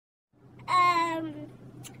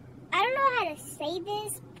how to say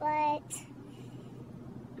this, but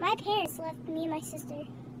my parents left me and my sister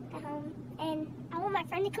at home, and I want my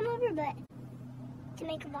friend to come over, but to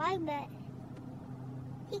make a vlog, but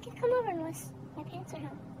he can come over unless my parents are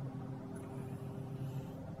home.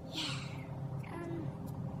 Yeah.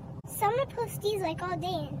 So I'm gonna post these like all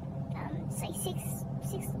day, and it's like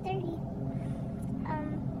 6:30.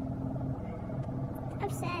 I'm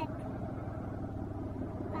sad.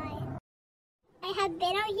 Bye. I have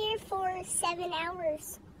been out here for 7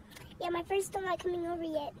 hours. Yeah, my friend's still not coming over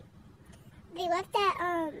yet. They left at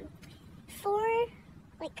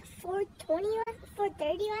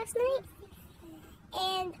 4:30 last night,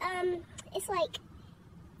 and it's like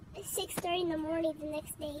 6:30 in the morning the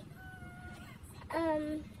next day.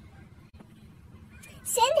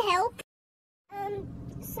 Send help.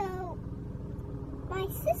 So my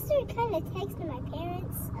sister kind of texted my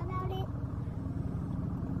parents about it,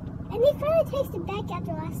 and they finally texted back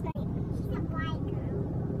after last night. She's a white girl.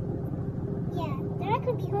 Yeah, they're not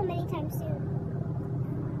gonna be home anytime soon.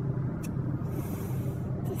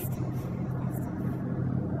 This stuff, that stuff.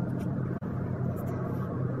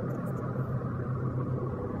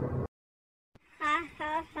 Ha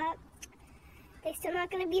ha ha. They're still not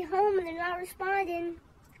gonna be home and they're not responding.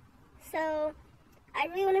 So I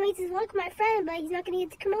really want to make this vlog with my friend, but he's not gonna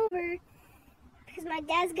get to come over because my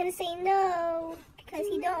dad's gonna say no because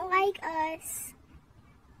he don't like us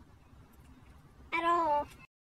at all.